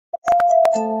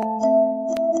Yeah.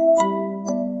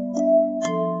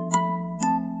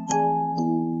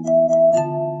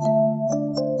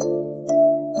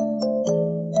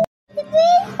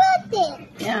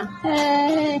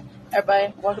 Hey,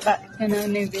 everybody. Welcome back to another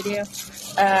new video.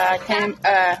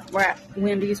 We're at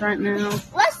Wendy's right now.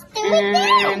 What's the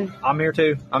video? I'm here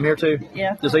too.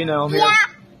 Yeah. Just so you know, I'm here.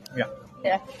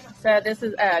 Yeah. So this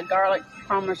is garlic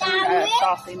parmesan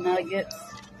saucy nuggets.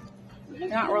 They're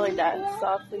not really that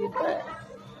saucy, but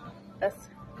let's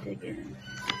dig in.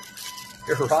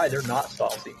 You're right. They're not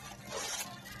saucy.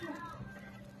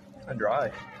 And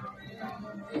dry.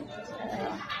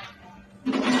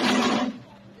 I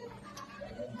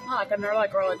like them. They're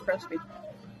like really crispy.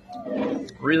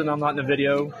 The reason I'm not in the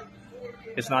video,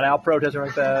 it's not out protesting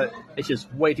like that. It's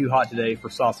just way too hot today for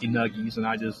saucy nuggies, and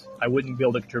I wouldn't be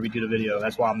able to contribute to the video.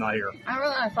 That's why I'm not here.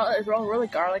 I thought it was really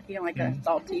garlicky and like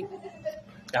salty.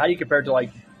 How do you compare it to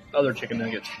like other chicken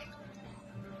nuggets?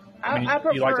 I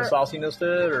prefer, you like the sauciness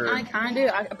to it, or? I kind of do.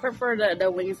 I prefer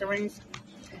the wings and rings.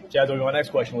 Yeah, that was my next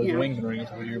question was wings and rings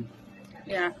for you.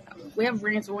 Yeah, we have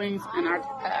wings in our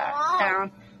town,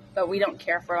 but we don't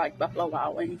care for like Buffalo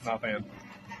Wild Wings. Not a fan.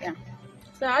 Yeah,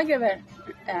 so I give it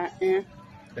And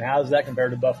how does that compare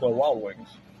to Buffalo Wild Wings?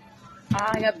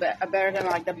 I got better than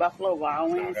like the Buffalo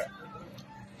Wild Wings. Okay.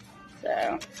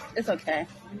 So it's okay.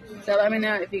 So let me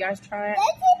know if you guys try it.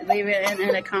 Leave it in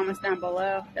the comments down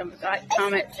below. Like,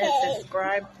 comment, and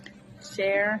subscribe,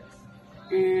 share,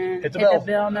 and hit the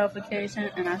bell notification.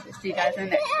 And I'll see you guys in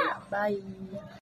the next video. Bye.